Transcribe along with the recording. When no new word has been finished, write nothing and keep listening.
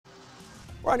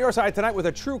We're on your side tonight with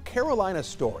a true Carolina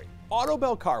story.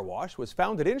 Autobell Car Wash was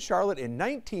founded in Charlotte in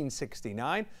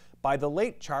 1969 by the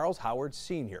late Charles Howard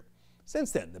Sr. Since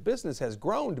then, the business has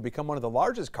grown to become one of the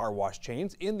largest car wash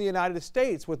chains in the United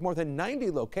States, with more than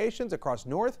 90 locations across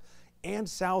North and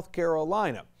South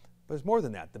Carolina. But there's more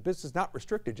than that. The business is not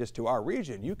restricted just to our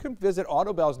region. You can visit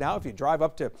Autobell's now if you drive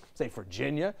up to, say,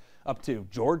 Virginia, up to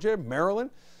Georgia, Maryland.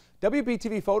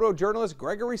 WBTV photojournalist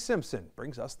Gregory Simpson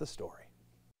brings us the story.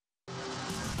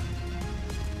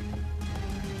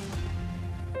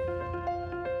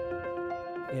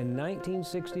 In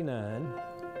 1969,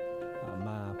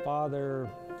 my father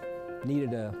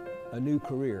needed a new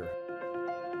career.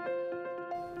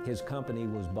 His company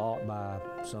was bought by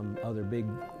some other big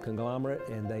conglomerate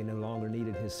and they no longer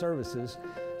needed his services,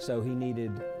 so he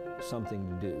needed something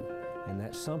to do. And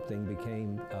that something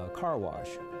became a car wash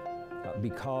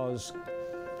because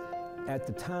at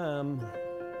the time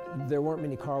there weren't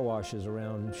many car washes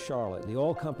around Charlotte. The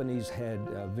oil companies had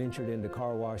ventured into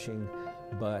car washing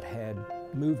but had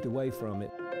moved away from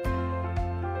it.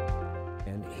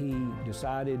 And he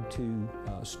decided to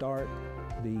start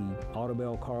the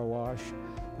Autobell Car Wash.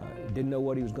 Didn't know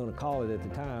what he was going to call it at the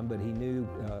time, but he knew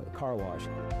car wash.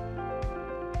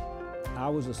 I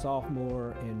was a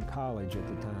sophomore in college at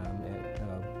the time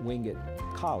at Wingate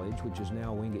College, which is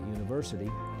now Wingate University,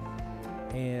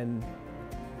 and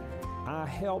I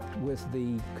helped with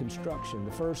the construction.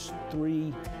 The first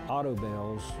 3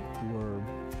 Autobells were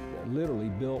literally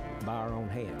built by our own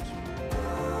hands.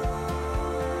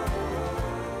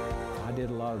 I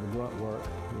did a lot of the grunt work.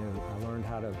 I learned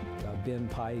how to bend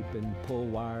pipe and pull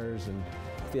wires and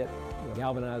fit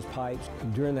galvanized pipes.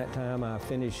 And during that time, I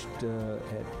finished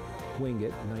at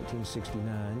Wingate in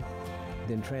 1969,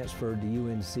 then transferred to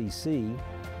UNCC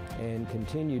and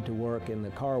continued to work in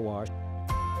the car wash.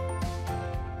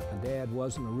 My dad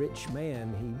wasn't a rich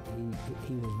man.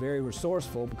 He was very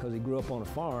resourceful because he grew up on a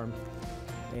farm,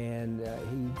 and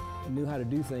he knew how to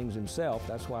do things himself.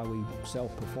 That's why we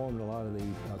self-performed a lot of the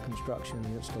construction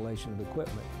and installation of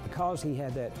equipment. Because he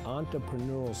had that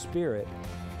entrepreneurial spirit,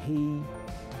 he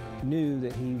knew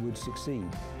that he would succeed.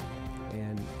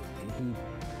 And he,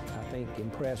 I think,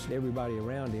 impressed everybody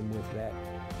around him with that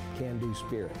can-do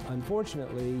spirit.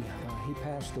 Unfortunately, he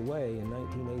passed away in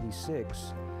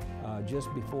 1986,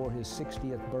 just before his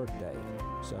 60th birthday.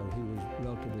 So he was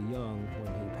relatively young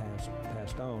when he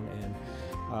passed on, and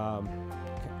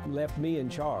left me in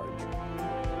charge.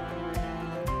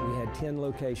 We had 10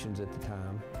 locations at the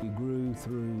time. We grew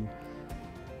through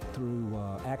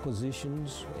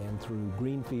acquisitions and through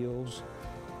greenfields,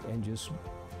 and just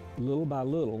little by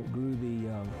little grew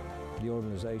the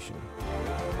organization.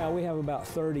 Now we have about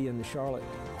 30 in the Charlotte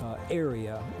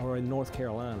area, or in North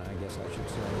Carolina, I guess I should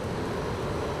say.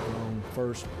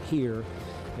 First here,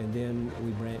 and then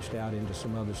we branched out into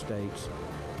some other states.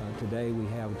 Today we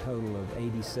have a total of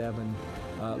 87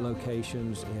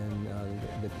 locations in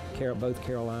both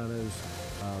Carolinas,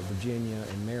 Virginia,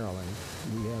 and Maryland.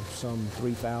 We have some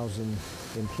 3,000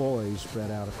 employees spread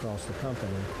out across the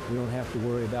company. We don't have to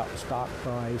worry about the stock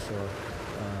price or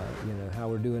how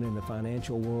we're doing in the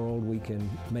financial world. We can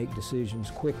make decisions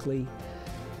quickly.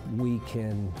 We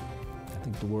can, I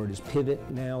think the word is pivot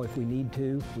now if we need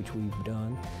to, which we've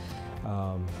done.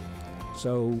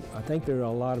 So I think there are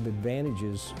a lot of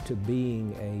advantages to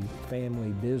being a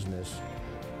family business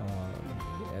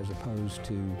as opposed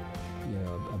to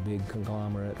a big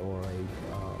conglomerate or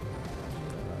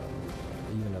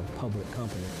even a public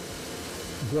company.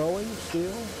 Growing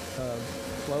still,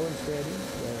 slow and steady,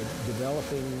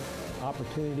 developing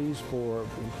opportunities for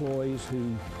employees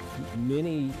who,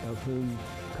 many of whom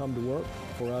come to work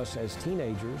for us as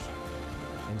teenagers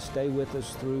and stay with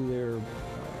us through their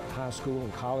high school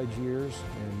and college years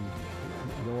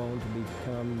and go on to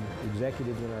become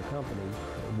executives in our company.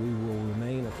 We will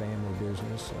remain a family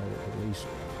business, at least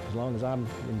as long as I'm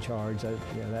in charge.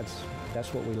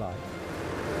 That's what we like.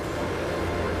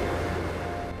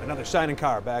 Another shining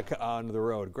car back on the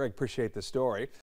road. Greg, appreciate the story.